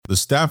The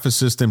Staff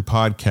Assistant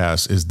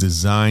Podcast is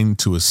designed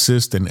to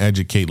assist and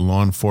educate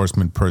law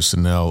enforcement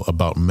personnel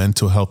about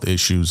mental health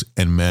issues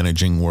and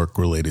managing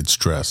work-related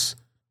stress.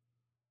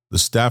 The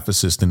Staff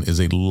Assistant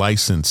is a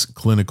licensed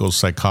clinical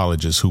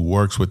psychologist who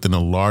works within a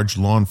large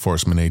law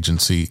enforcement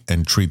agency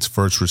and treats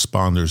first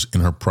responders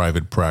in her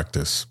private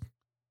practice.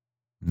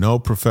 No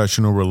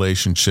professional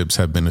relationships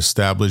have been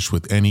established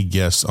with any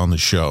guests on the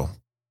show.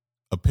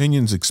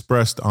 Opinions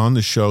expressed on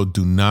the show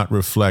do not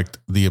reflect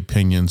the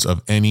opinions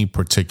of any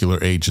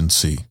particular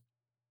agency.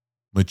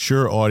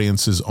 Mature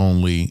audiences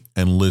only,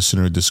 and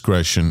listener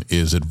discretion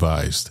is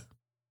advised.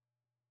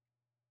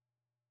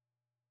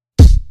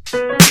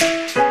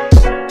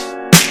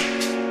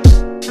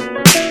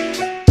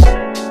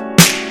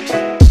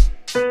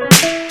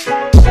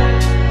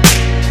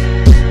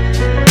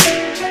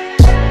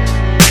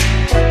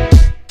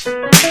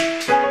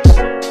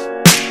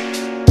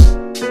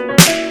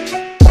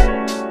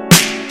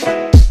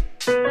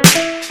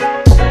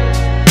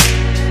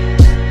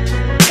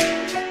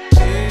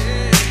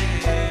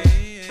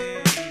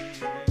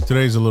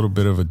 Today's a little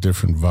bit of a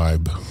different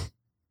vibe.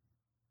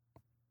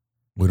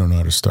 We don't know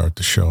how to start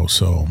the show,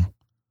 so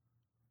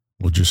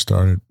we'll just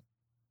start it.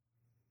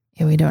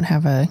 Yeah, we don't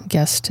have a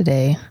guest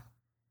today.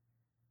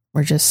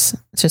 It's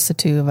just the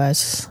two of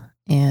us,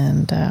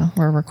 and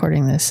we're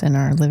recording this in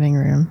our living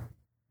room.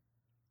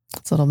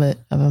 It's a little bit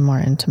of a more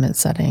intimate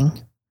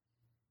setting.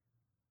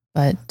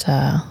 But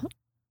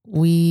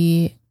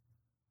we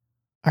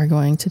are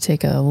going to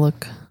take a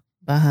look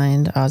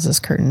behind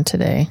Oz's curtain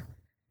today.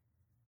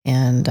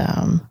 And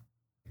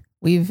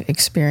we've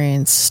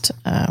experienced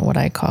what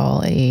I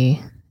call a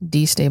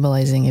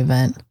destabilizing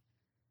event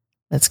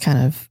that's kind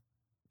of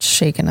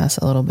shaken us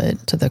a little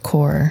bit to the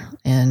core.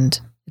 And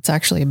it's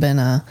actually been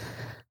a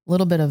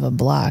little bit of a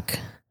block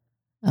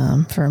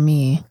for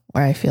me,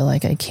 where I feel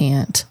like I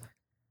can't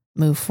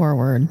move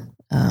forward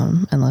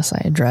unless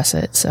I address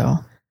it. So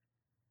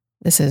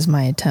this is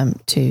my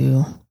attempt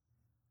to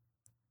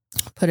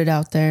put it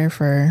out there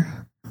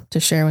to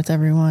share with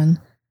everyone.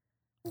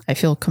 I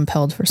feel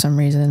compelled for some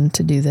reason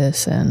to do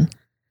this, and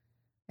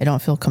I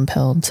don't feel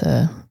compelled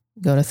to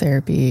go to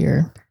therapy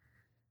or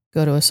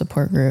go to a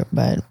support group,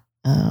 but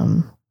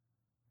I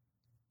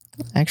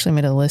actually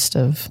made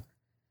a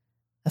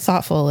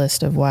thoughtful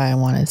list of why I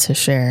wanted to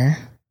share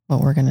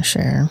what we're going to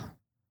share.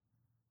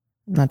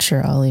 I'm not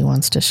sure Ali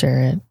wants to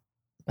share it,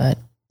 but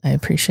I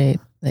appreciate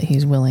that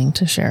he's willing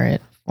to share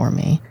it for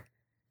me.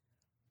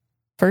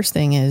 First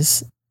thing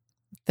is,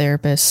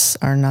 therapists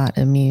are not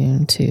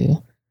immune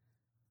to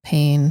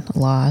pain,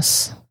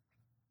 loss,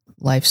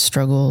 life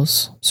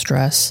struggles,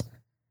 stress.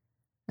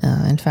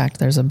 In fact,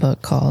 there's a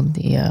book called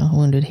The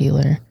Wounded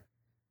Healer.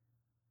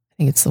 I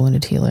think it's The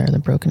Wounded Healer, or The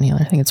Broken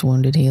Healer. I think it's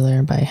Wounded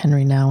Healer by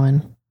Henry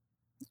Nouwen.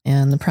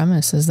 And the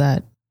premise is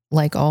that,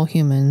 like all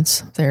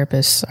humans,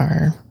 therapists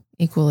are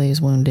equally as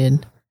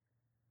wounded.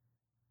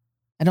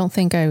 I don't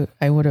think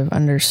I would have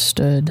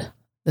understood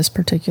this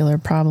particular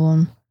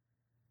problem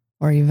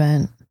or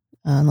event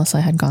unless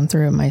I had gone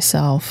through it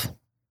myself.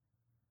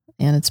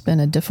 And it's been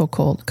a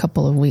difficult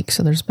couple of weeks,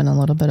 so there's been a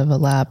little bit of a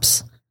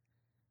lapse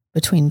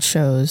between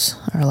shows.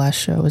 Our last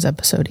show was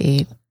episode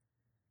 8.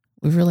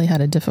 We've really had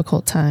a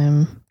difficult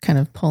time kind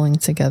of pulling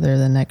together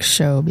the next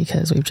show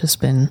because we've just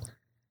been,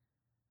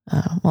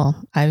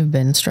 I've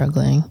been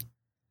struggling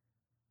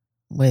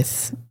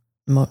with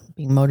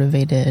being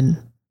motivated,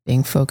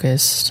 being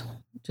focused,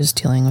 just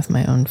dealing with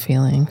my own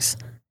feelings.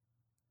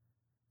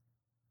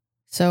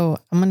 So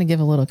I'm going to give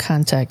a little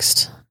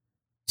context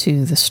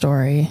to the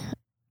story.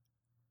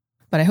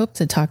 But I hope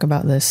to talk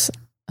about this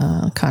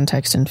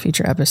context in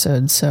future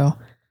episodes. So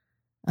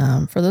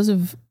for those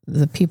of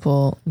the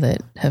people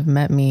that have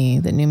met me,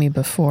 that knew me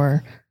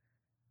before,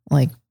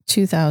 like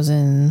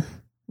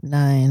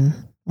 2009,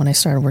 when I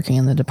started working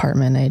in the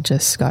department, I had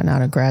just gotten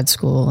out of grad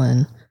school,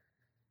 and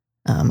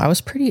I was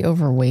pretty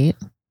overweight,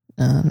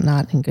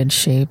 not in good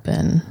shape,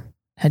 and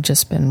had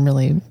just been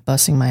really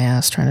busting my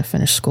ass trying to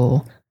finish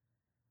school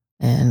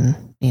and,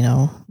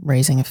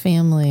 raising a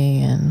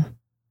family, and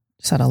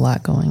just had a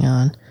lot going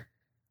on.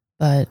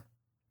 But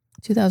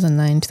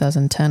 2009,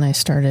 2010, I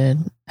started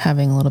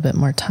having a little bit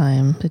more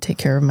time to take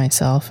care of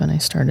myself, and I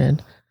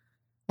started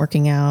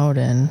working out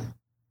and,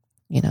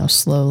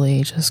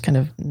 slowly just kind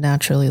of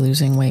naturally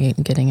losing weight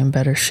and getting in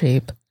better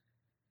shape.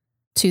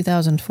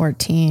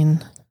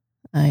 2014,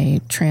 I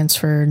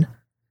transferred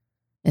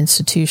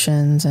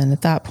institutions, and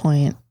at that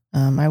point,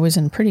 I was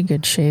in pretty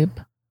good shape,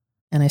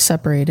 and I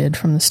separated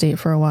from the state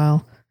for a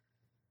while.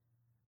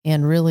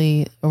 And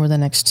really, over the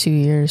next 2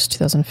 years,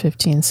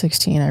 2015,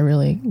 16, I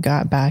really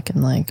got back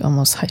in like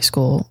almost high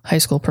school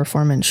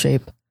performance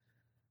shape,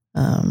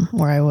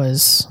 where I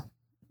was,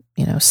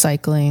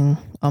 cycling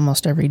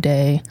almost every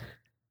day.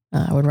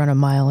 I would run a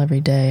mile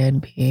every day.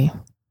 I'd be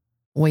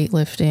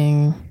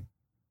weightlifting,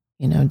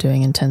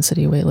 doing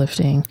intensity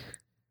weightlifting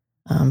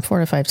 4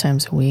 to 5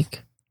 times a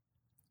week.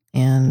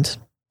 And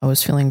I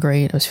was feeling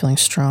great. I was feeling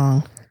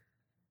strong.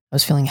 I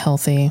was feeling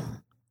healthy.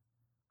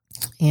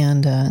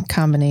 And a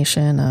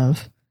combination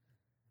of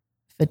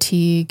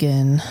fatigue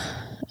and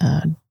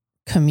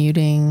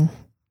commuting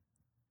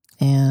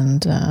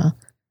and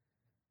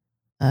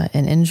an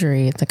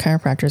injury at the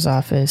chiropractor's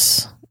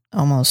office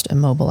almost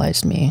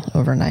immobilized me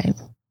overnight.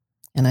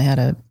 And I had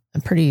a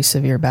pretty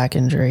severe back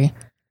injury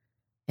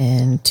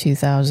in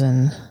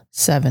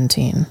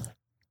 2017.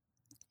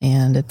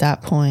 And at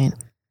that point,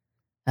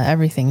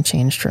 everything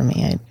changed for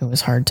me. It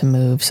was hard to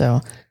move. So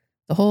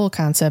the whole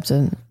concept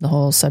and the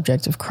whole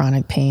subject of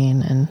chronic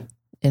pain and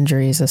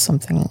injuries is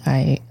something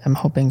I am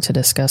hoping to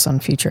discuss on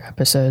future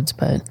episodes.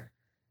 But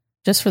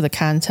just for the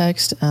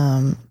context,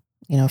 from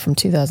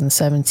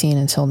 2017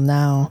 until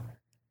now,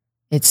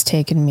 it's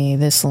taken me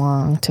this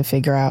long to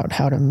figure out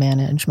how to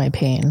manage my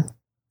pain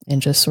in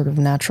just sort of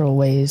natural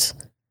ways.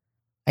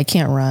 I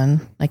can't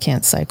run. I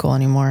can't cycle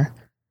anymore.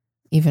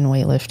 Even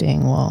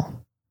weightlifting will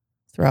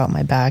throw out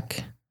my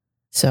back.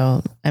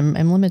 So I'm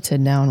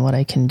limited now in what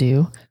I can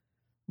do,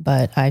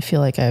 but I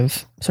feel like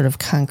I've sort of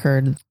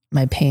conquered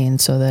my pain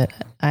so that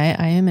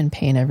I am in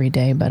pain every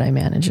day, but I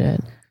manage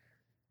it.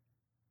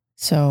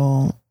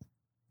 So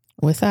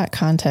with that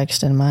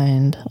context in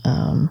mind,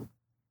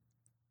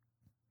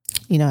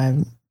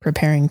 I'm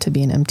preparing to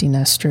be an empty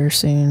nester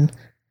soon.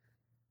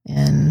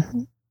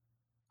 And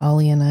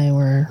Ollie and I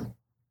were,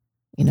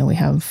 we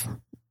have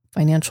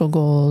financial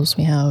goals.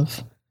 We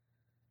have,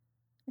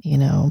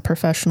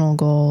 professional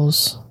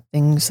goals,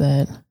 things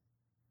that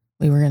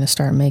we were going to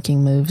start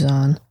making moves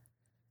on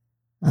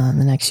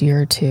the next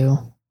year or two.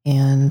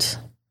 And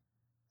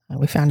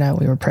we found out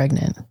we were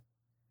pregnant,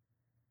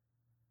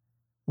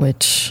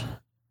 which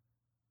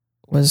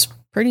was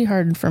pretty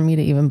hard for me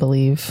to even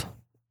believe.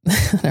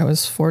 I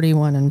was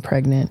 41 and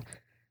pregnant.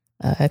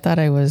 I thought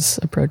I was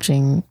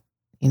approaching,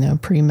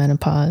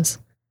 premenopause.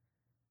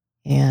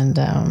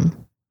 And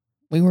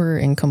we were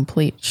in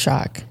complete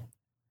shock,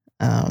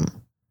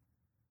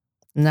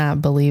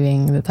 not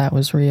believing that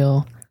was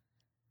real.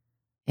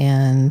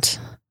 And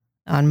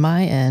on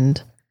my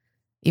end,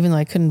 even though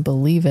I couldn't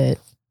believe it,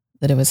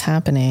 that it was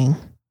happening,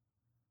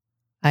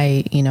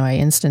 I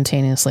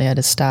instantaneously had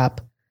to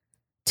stop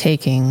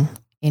taking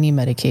any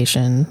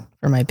medication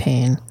for my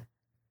pain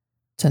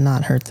to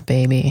not hurt the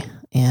baby.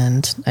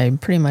 And I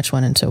pretty much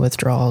went into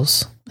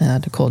withdrawals. I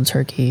had to cold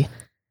turkey.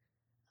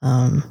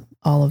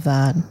 All of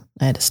that.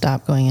 I had to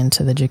stop going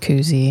into the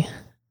jacuzzi,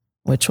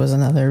 which was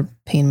another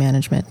pain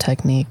management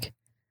technique.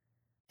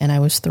 And I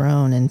was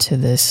thrown into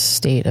this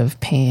state of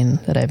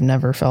pain that I've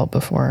never felt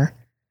before.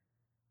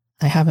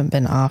 I haven't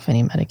been off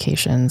any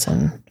medications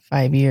in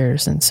 5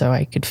 years. And so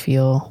I could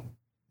feel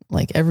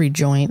like every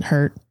joint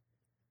hurt,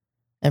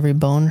 every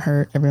bone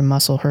hurt, every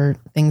muscle hurt.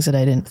 Things that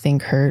I didn't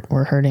think hurt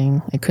were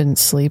hurting. I couldn't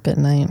sleep at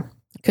night.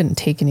 I couldn't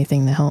take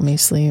anything to help me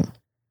sleep.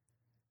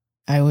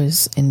 I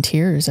was in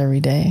tears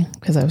every day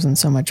because I was in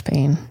so much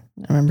pain.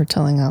 I remember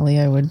telling Ali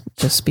I would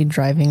just be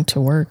driving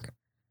to work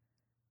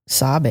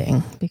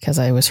sobbing because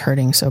I was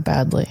hurting so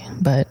badly.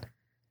 But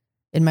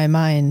in my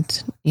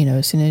mind,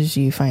 as soon as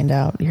you find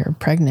out you're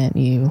pregnant,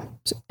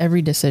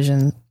 every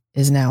decision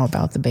is now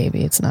about the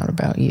baby. It's not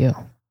about you.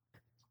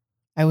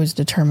 I was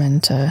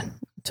determined to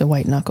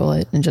white knuckle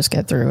it and just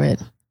get through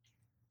it.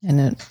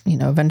 And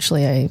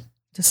eventually I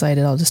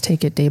decided I'll just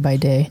take it day by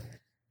day.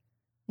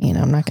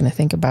 I'm not going to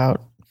think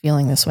about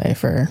feeling this way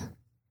for,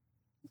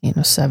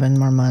 7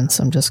 more months.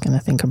 I'm just going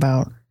to think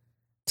about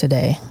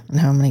today and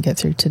how I'm going to get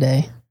through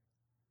today.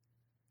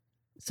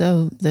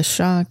 So the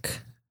shock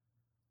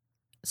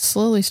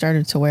slowly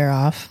started to wear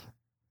off,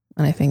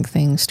 and I think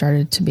things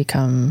started to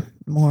become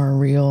more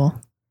real.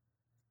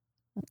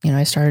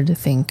 I started to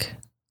think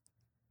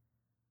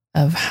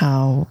of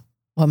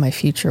what my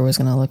future was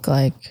going to look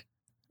like,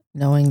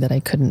 knowing that I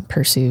couldn't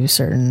pursue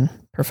certain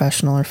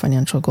professional or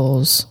financial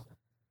goals,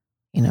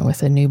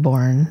 with a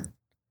newborn.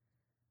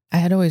 I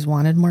had always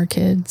wanted more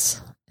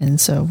kids. And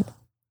so,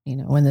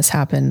 when this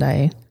happened,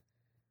 I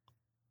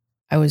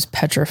was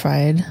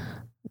petrified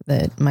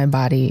that my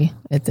body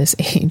at this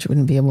age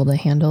wouldn't be able to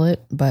handle it.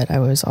 But I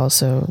was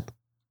also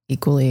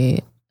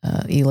equally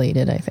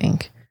elated, I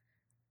think,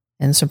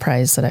 and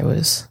surprised that I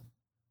was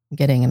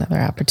getting another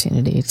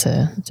opportunity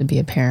to be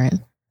a parent.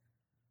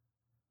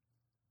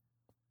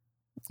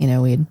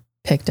 We had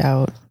picked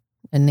out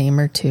a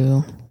name or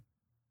two.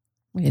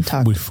 We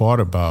fought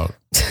about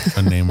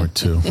a name or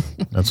two.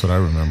 That's what I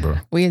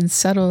remember. We had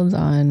settled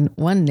on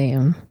one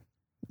name,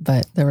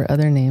 but there were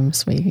other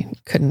names we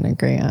couldn't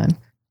agree on.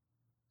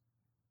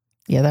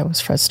 Yeah, that was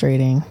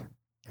frustrating.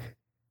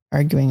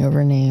 Arguing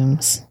over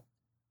names.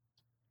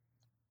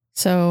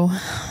 So,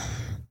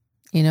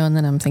 and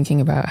then I'm thinking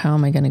about how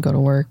am I going to go to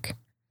work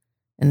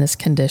in this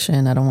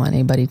condition? I don't want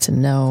anybody to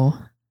know.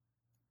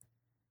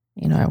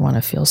 I want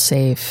to feel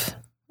safe.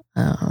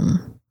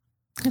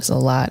 There's a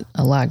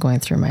lot going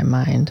through my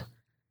mind.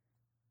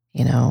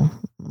 I'm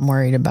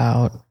worried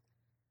about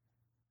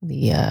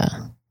the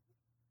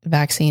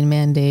vaccine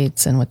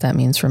mandates and what that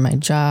means for my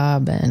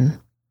job. And,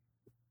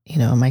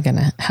 am I going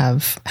to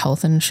have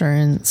health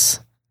insurance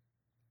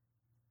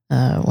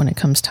when it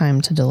comes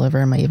time to deliver?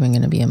 Am I even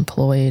going to be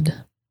employed?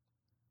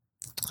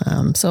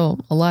 So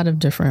a lot of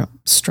different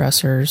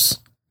stressors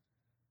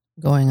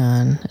going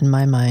on in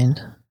my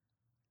mind.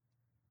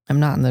 I'm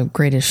not in the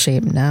greatest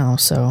shape now.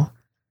 So,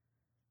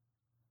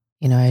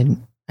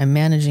 I'm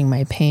managing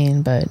my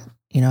pain, but,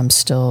 I'm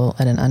still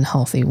at an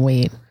unhealthy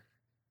weight.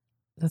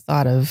 The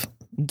thought of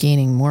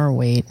gaining more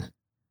weight,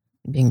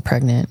 being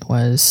pregnant,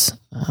 was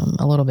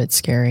a little bit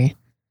scary,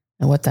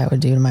 and what that would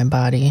do to my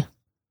body.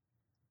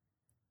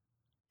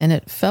 And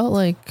it felt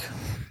like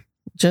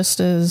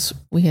just as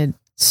we had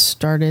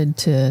started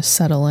to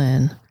settle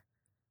in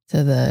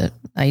to the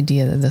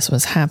idea that this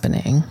was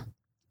happening,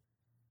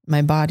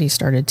 my body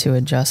started to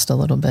adjust a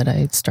little bit.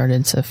 I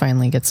started to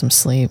finally get some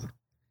sleep.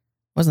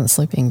 Wasn't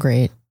sleeping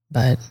great,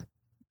 but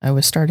I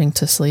was starting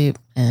to sleep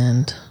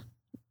and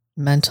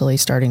mentally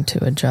starting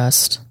to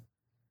adjust.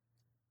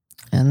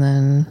 And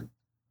then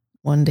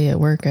one day at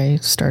work, I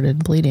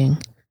started bleeding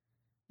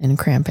and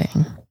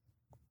cramping.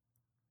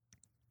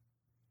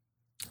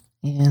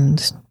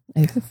 And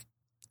I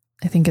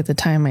think at the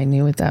time I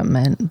knew what that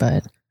meant,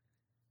 but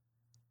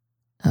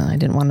I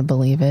didn't want to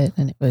believe it.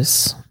 And it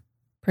was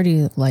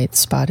pretty light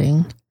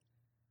spotting,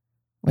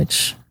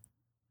 which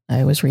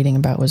I was reading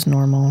about was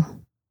normal.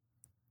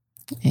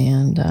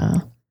 And,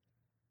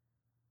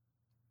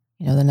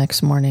 the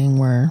next morning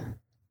we're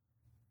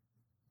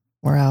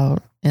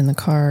out in the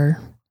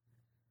car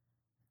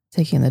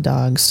taking the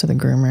dogs to the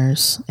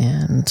groomers,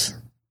 and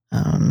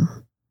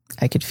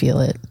I could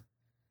feel it.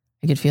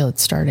 I could feel it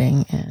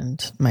starting,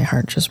 and my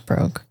heart just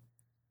broke.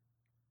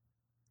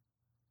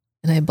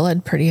 And I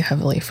bled pretty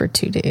heavily for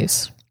 2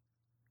 days.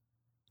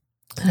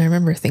 And I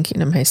remember thinking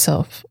to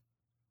myself,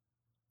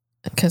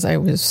 because I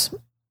was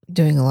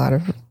doing a lot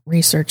of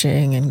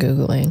researching and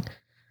Googling,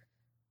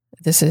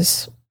 this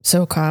is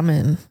so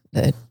common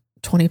that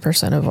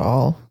 20% of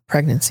all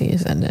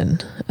pregnancies end in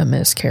a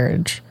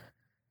miscarriage.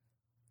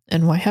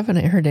 And why haven't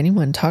I heard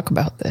anyone talk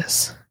about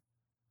this?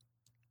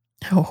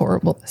 How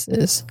horrible this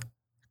is.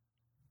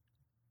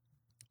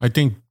 I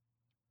think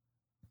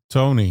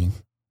Tony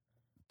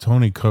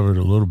covered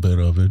a little bit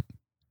of it,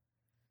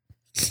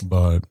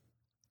 but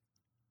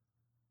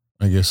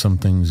I guess some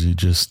things you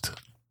just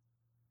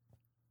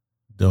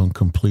don't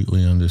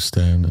completely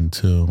understand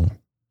until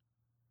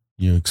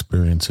you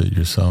experience it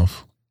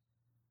yourself.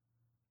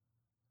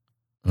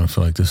 And I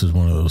feel like this is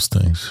one of those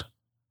things.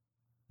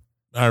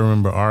 I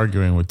remember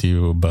arguing with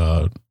you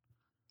about,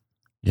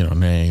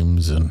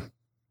 names and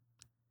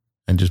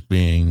just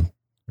being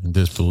in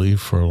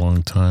disbelief for a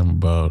long time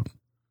about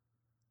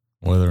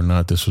whether or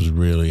not this was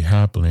really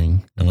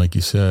happening. And like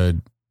you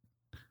said,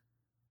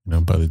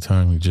 by the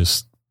time we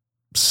just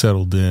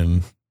settled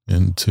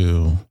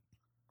into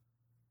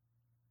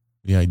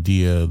the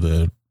idea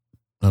that,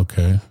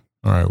 okay,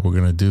 all right, we're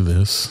going to do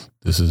this.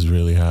 This is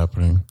really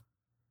happening.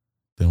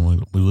 Then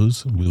we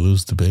lose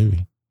the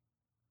baby.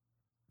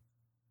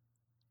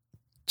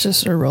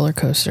 Just a roller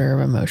coaster of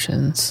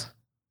emotions.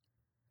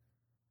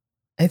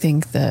 I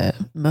think the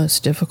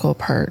most difficult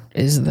part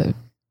is the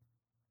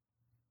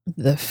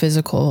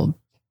physical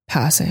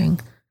passing.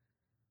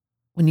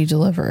 When you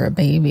deliver a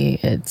baby,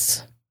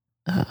 it's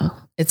a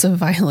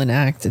violent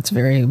act. It's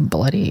very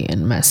bloody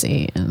and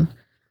messy and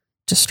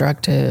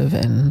destructive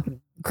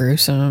and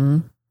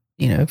gruesome,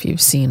 if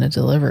you've seen a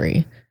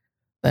delivery.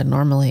 But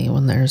normally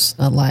when there's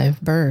a live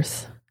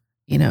birth,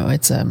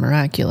 it's a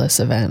miraculous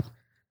event,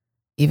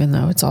 even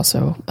though it's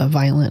also a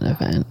violent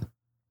event.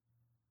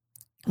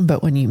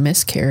 But when you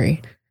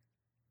miscarry,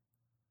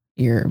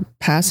 you're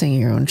passing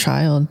your own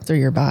child through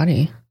your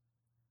body.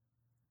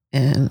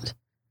 And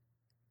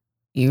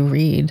you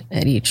read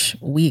at each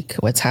week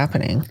what's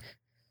happening.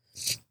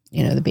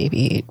 The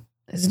baby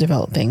is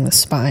developing the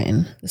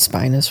spine. The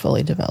spine is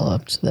fully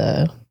developed.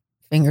 The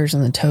fingers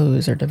and the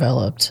toes are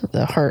developed.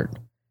 The heart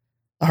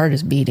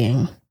is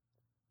beating.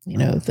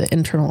 The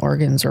internal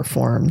organs are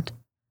formed.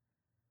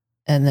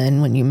 And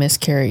then when you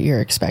miscarry,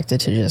 you're expected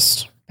to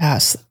just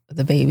pass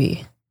the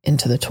baby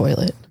into the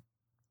toilet.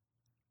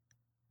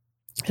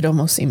 It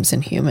almost seems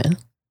inhuman.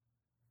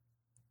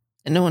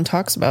 And no one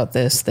talks about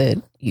this,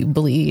 that you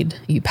bleed,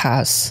 you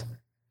pass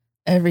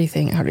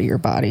everything out of your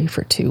body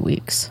for 2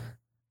 weeks.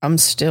 I'm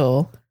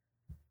still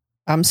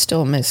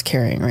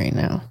miscarrying right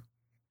now.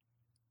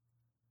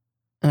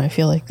 And I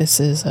feel like this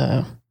is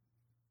a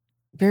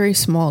very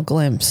small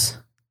glimpse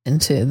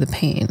into the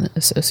pain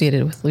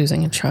associated with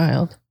losing a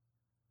child.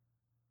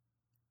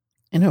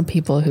 I know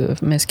people who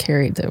have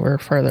miscarried that were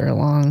further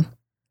along,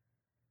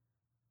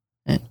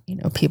 and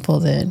people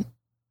that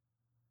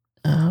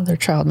their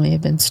child may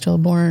have been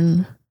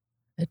stillborn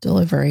at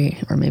delivery,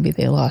 or maybe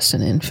they lost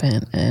an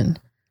infant, and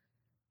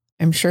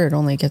I'm sure it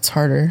only gets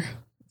harder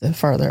the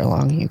farther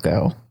along you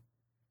go.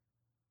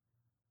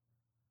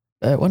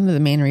 But one of the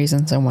main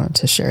reasons I wanted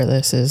to share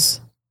this is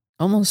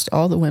almost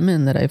all the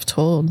women that I've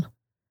told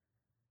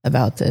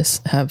about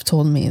this have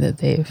told me that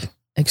they've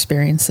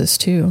experienced this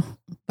too,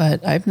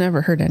 but I've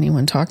never heard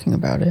anyone talking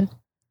about it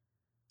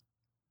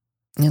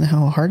and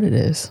how hard it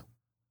is.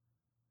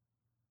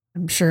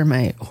 I'm sure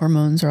my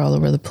hormones are all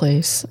over the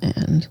place,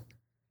 and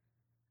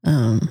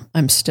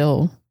I'm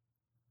still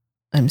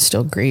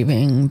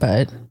grieving,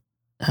 but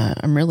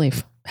I'm really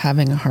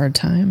having a hard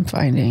time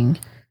finding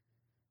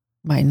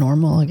my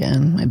normal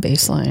again, my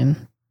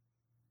baseline.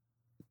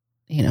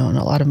 and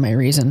a lot of my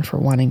reason for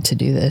wanting to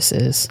do this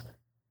is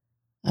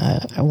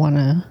I want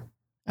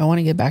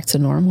to get back to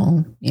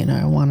normal.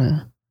 I want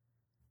to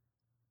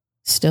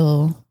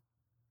still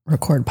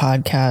record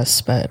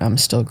podcasts, but I'm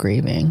still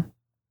grieving.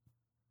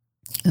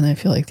 And I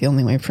feel like the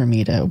only way for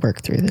me to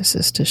work through this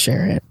is to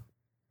share it.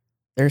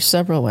 There's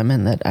several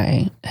women that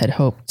I had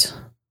hoped,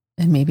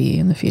 and maybe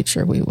in the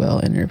future we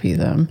will interview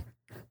them,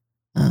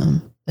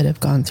 that have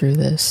gone through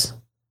this,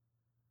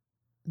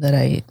 that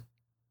I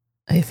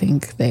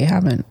think they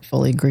haven't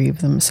fully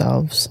grieved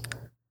themselves.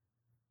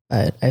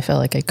 But I felt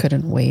like I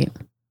couldn't wait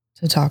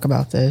to talk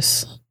about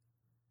this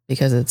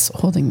because it's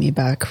holding me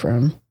back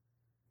from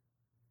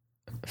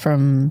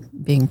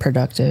being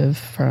productive,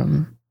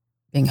 from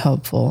being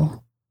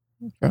helpful,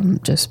 from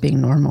just being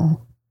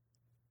normal.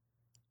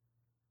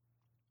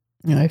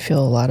 I feel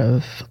a lot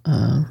of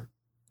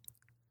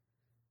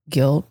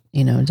guilt.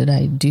 Did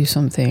I do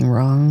something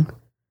wrong?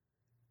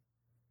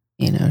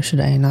 Should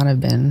I not have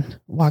been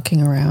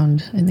walking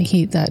around in the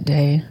heat that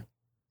day?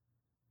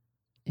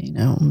 Did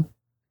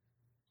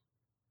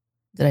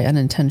I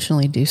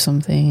unintentionally do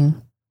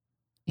something?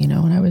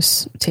 When I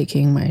was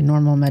taking my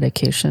normal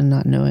medication,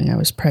 not knowing I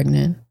was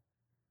pregnant.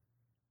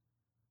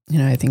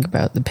 I think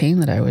about the pain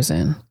that I was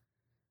in.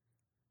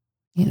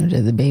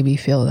 Did the baby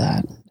feel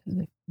that? Did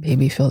the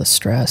baby feel the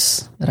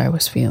stress that I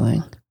was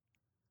feeling?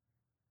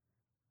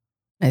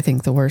 I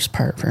think the worst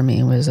part for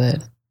me was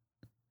that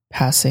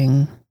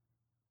passing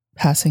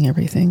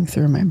everything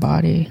through my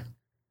body.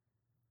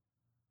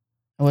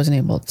 I wasn't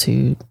able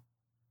to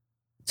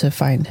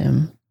find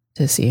him,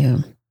 to see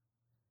him.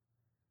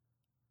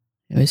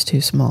 It was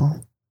too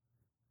small.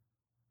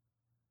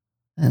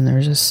 And there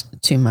was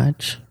just too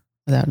much.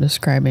 Without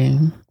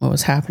describing what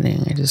was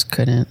happening, I just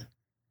couldn't.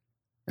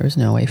 There was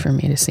no way for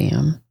me to see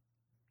him.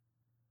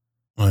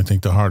 I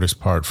think the hardest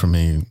part for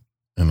me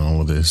in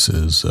all of this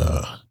is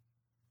the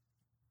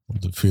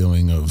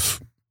feeling of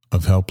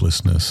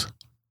helplessness.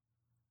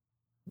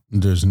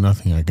 There's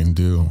nothing I can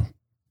do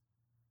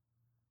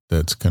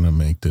that's going to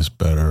make this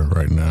better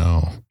right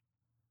now,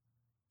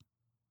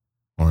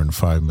 or in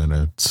 5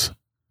 minutes,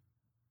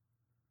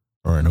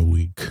 or in a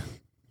week.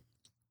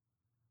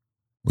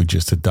 We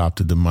just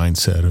adopted the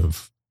mindset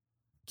of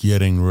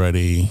getting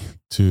ready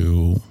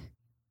to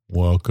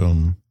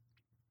welcome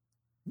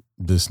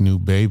this new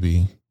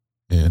baby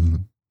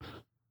in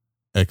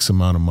X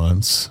amount of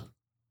months.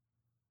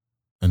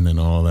 And then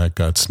all that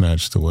got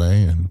snatched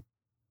away. And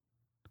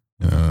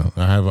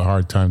I have a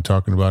hard time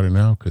talking about it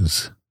now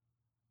because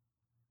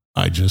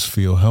I just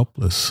feel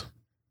helpless.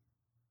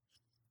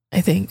 I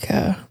think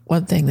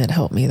one thing that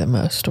helped me the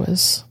most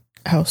was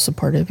how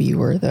supportive you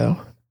were, though.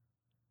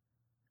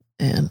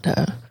 And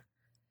if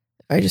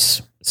I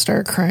just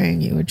started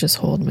crying, you would just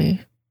hold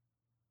me.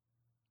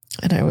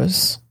 And I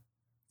was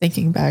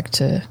thinking back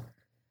to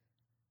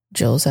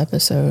Jill's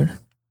episode,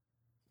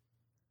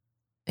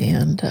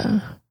 and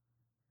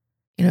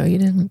you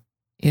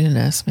didn't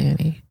ask me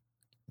any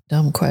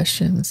dumb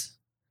questions.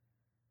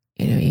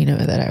 You know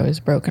that I was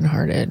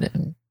brokenhearted,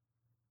 and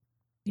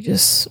you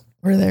just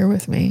were there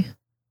with me.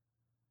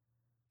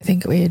 I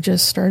think we had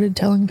just started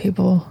telling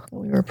people that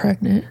we were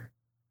pregnant,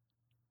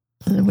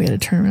 and then we had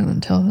to turn around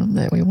and tell them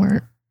that we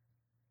weren't.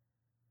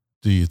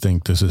 Do you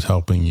think this is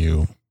helping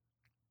you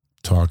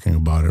talking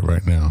about it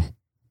right now?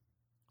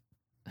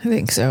 I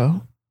think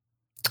so.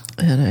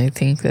 And I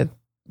think that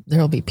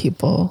there'll be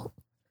people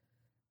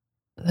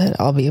that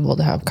I'll be able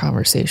to have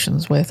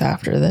conversations with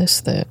after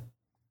this, that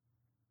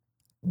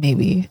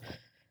maybe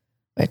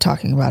by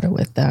talking about it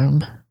with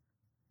them,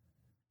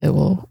 it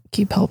will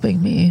keep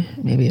helping me.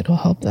 Maybe it'll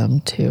help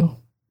them too.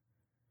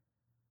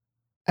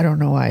 I don't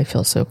know why I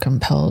feel so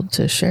compelled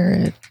to share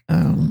it.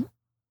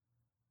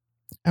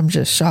 I'm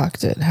just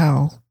shocked at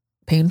how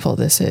painful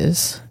this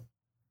is.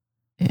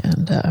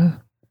 And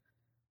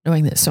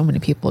knowing that so many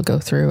people go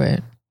through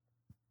it,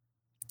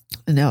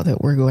 and now that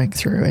we're going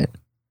through it,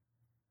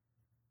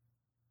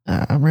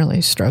 I'm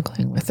really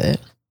struggling with it.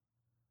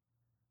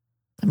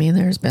 I mean,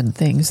 there's been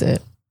things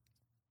that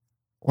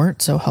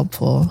weren't so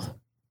helpful.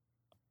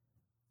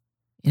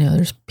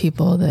 There's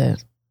people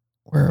that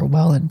were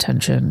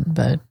well-intentioned,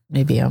 but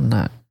maybe I'm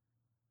not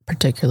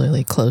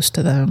particularly close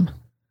to them,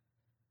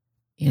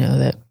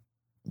 that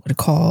would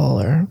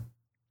call or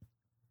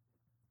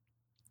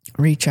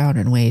reach out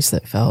in ways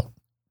that felt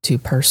too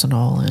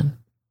personal, and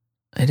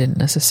I didn't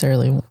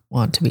necessarily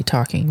want to be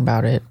talking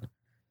about it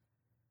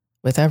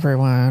with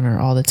everyone or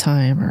all the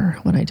time, or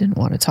when I didn't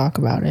want to talk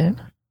about it.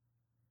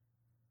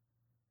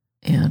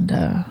 And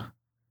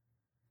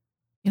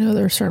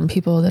there are certain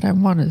people that I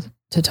wanted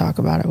to talk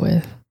about it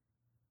with.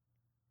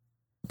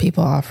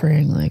 People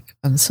offering like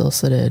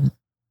unsolicited,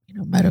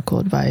 medical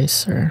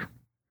advice or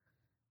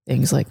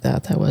things like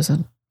that. That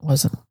wasn't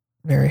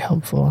very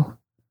helpful.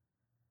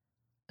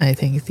 I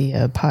think the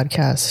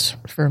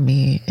podcast for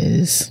me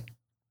is,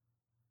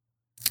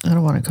 I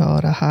don't want to call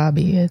it a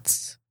hobby.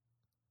 It's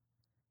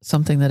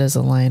something that is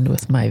aligned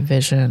with my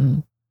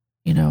vision,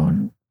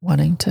 and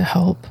wanting to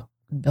help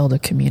build a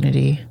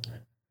community.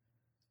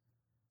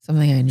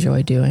 Something I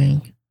enjoy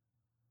doing.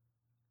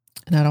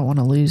 And I don't want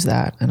to lose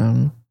that.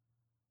 And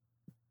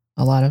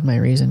a lot of my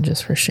reason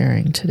just for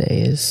sharing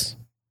today is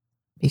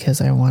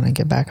because I want to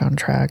get back on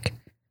track.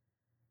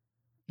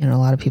 A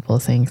lot of people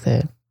think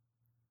that,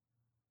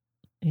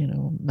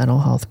 mental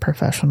health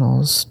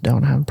professionals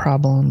don't have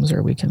problems,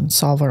 or we can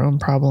solve our own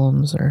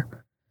problems,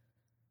 or,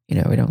 we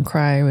don't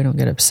cry, we don't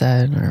get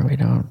upset, or I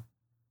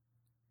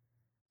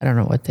don't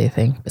know what they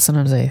think, but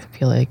sometimes I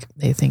feel like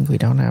they think we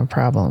don't have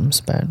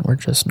problems, but we're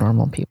just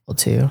normal people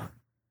too.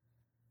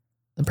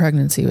 The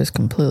pregnancy was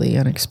completely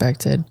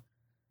unexpected,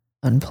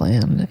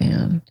 unplanned,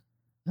 and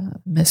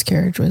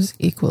miscarriage was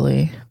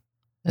equally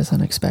as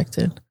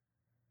unexpected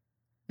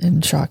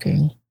and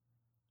shocking.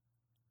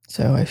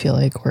 So I feel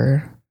like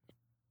we're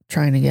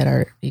trying to get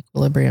our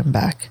equilibrium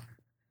back,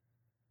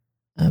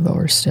 but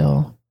we're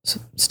still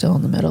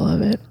in the middle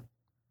of it.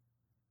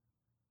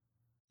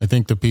 I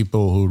think the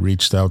people who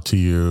reached out to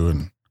you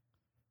and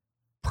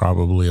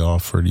probably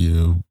offered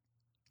you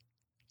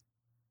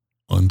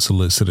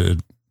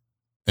unsolicited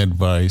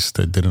advice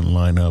that didn't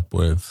line up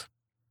with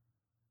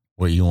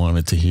what you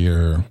wanted to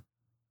hear,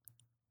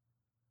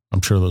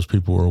 I'm sure those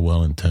people were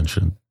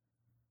well-intentioned.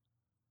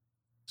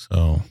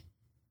 So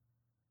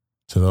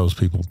to those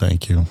people,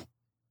 thank you.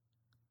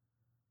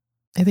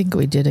 I think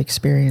we did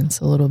experience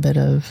a little bit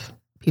of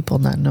people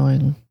not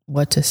knowing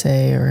what to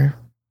say or,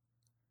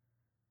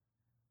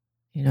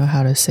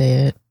 how to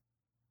say it.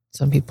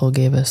 Some people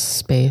gave us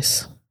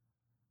space.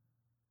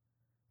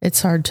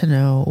 It's hard to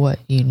know what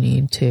you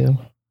need to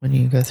when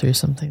you go through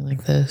something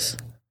like this.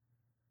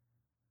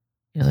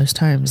 There's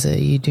times that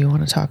you do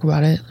want to talk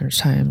about it. There's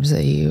times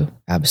that you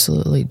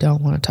absolutely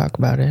don't want to talk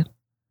about it.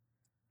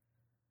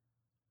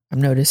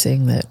 I'm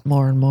noticing that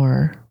more and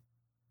more,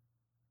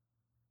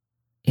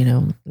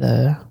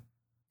 the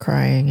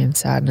crying and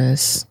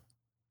sadness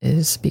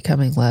is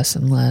becoming less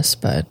and less,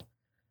 but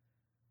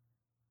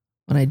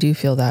when I do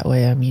feel that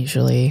way, I'm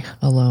usually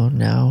alone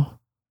now.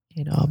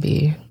 I'll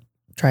be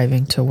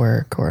driving to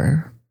work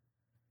or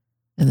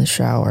in the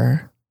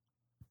shower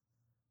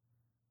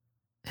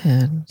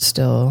and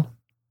still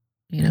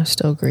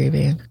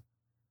grieving.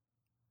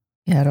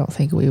 I don't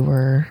think we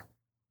were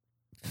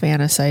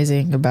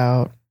fantasizing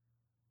about,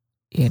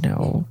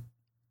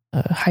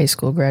 a high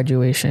school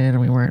graduation.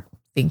 We weren't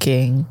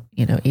thinking,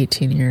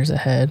 18 years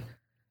ahead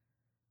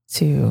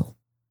to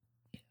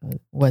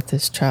what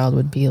this child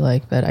would be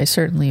like, but I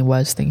certainly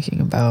was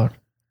thinking about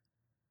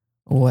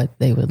what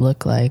they would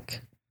look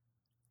like.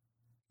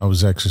 I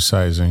was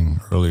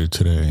exercising earlier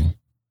today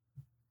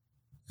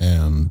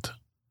and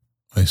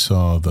I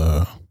saw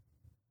the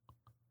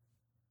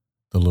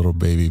little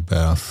baby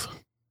bath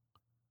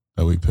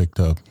that we picked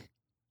up.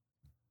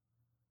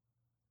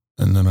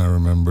 And then I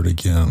remembered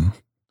again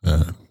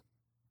that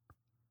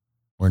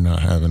we're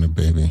not having a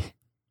baby.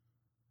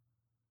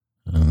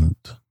 And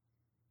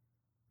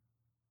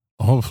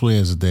hopefully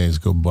as the days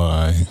go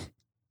by,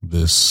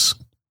 this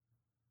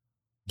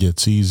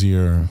gets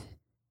easier.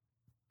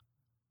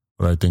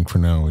 But I think for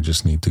now we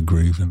just need to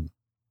grieve and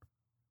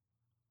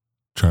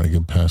try to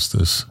get past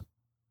this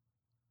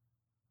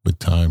with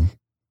time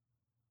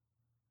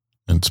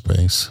and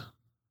space.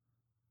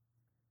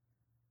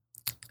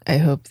 I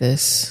hope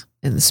this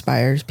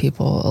inspires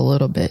people a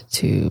little bit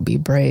to be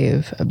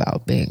brave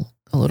about being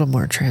a little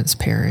more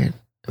transparent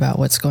about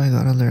what's going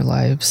on in their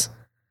lives.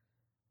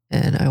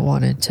 And I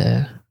wanted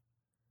to,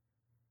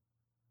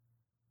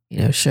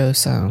 show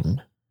some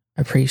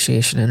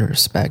appreciation and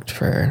respect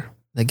for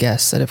the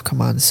guests that have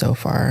come on so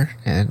far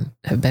and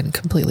have been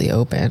completely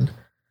open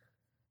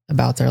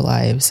about their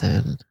lives.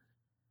 And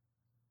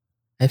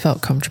I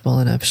felt comfortable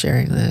enough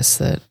sharing this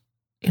that,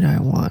 I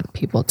want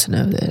people to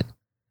know that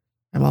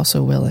I'm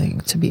also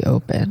willing to be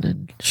open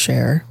and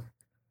share.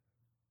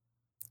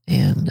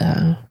 And,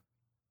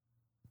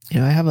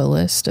 I have a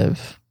list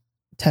of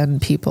 10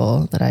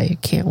 people that I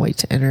can't wait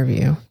to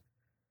interview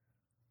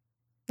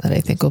that I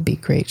think will be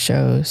great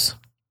shows.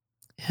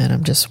 And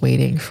I'm just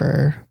waiting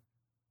for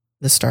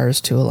the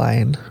stars to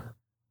align,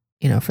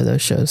 for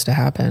those shows to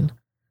happen.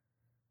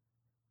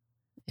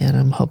 And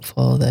I'm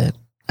hopeful that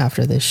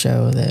after this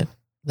show that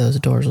those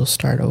doors will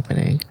start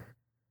opening.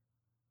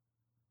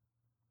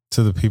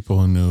 To the people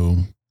who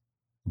knew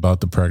about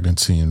the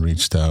pregnancy and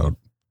reached out,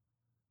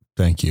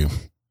 thank you.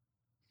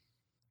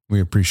 We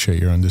appreciate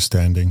your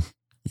understanding,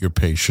 your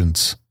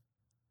patience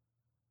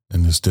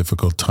in this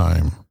difficult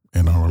time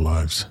in our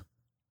lives.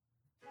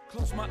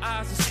 Close my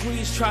eyes and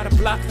squeeze, try to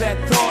block that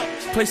thought.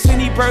 Place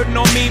any burden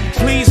on me,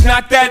 please,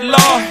 not that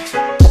Lord.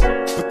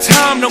 But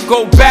time don't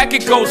go back,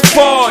 it goes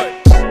forward.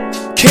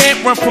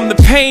 Can't run from the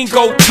pain,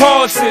 go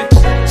towards it.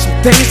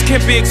 Some things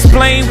can't be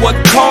explained, what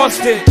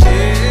caused it.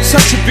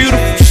 Such a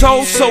beautiful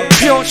soul, so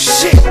pure,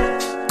 shit.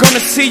 Gonna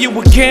see you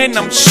again,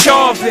 I'm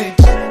sure of it.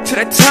 To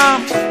that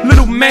time,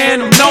 little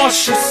man, I'm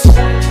nauseous.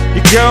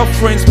 Your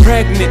girlfriend's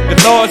pregnant, the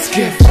Lord's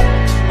gift.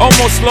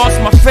 Almost lost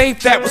my faith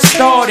that was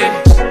started.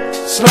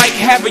 It's like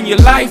having your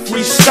life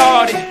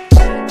restarted.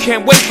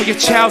 Can't wait for your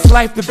child's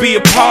life to be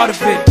a part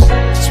of it.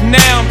 So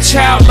now I'm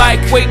childlike,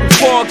 waiting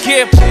for a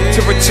gift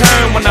to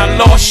return. When I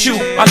lost you,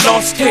 I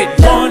lost it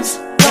once.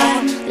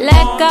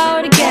 Let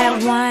go to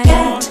get one.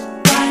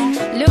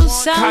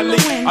 Lose some to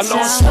win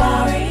some.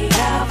 Story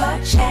of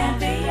a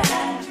champion.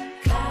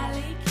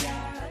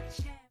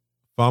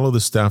 Follow the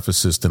staff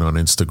assistant on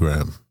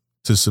Instagram.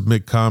 To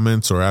submit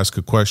comments or ask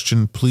a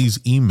question, please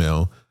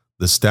email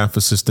the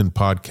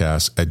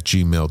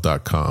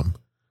staffassistantpodcast@gmail.com.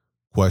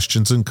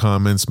 Questions and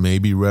comments may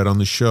be read on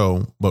the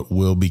show, but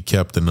will be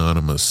kept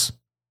anonymous.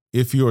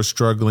 If you are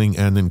struggling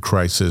and in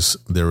crisis,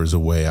 there is a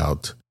way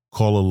out.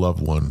 Call a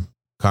loved one.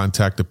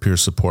 Contact a peer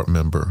support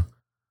member.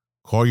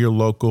 Call your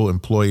local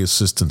employee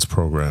assistance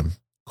program.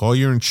 Call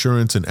your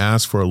insurance and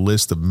ask for a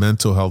list of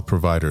mental health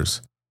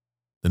providers.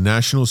 The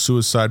National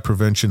Suicide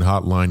Prevention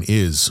Hotline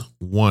is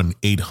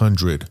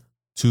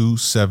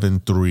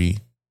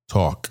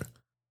 1-800-273-TALK.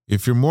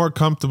 If you're more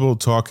comfortable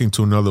talking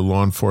to another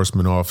law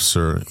enforcement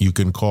officer, you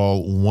can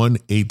call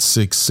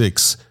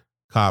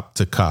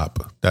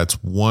 1-866-COP-to-COP. That's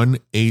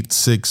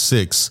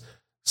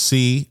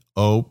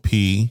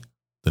 1-866-COP,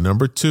 the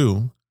number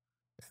 2,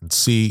 and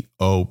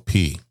COP.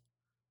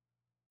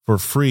 For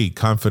free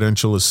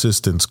confidential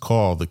assistance,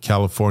 call the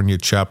California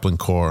Chaplain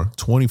Corps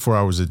 24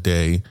 hours a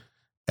day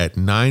at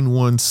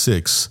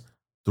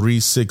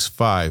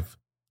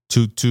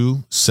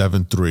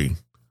 916-365-2273.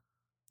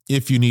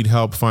 If you need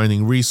help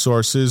finding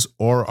resources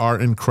or are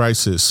in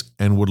crisis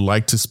and would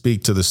like to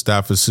speak to the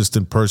staff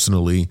assistant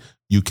personally,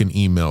 you can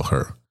email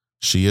her.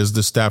 She is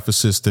the staff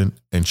assistant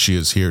and she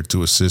is here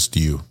to assist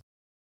you.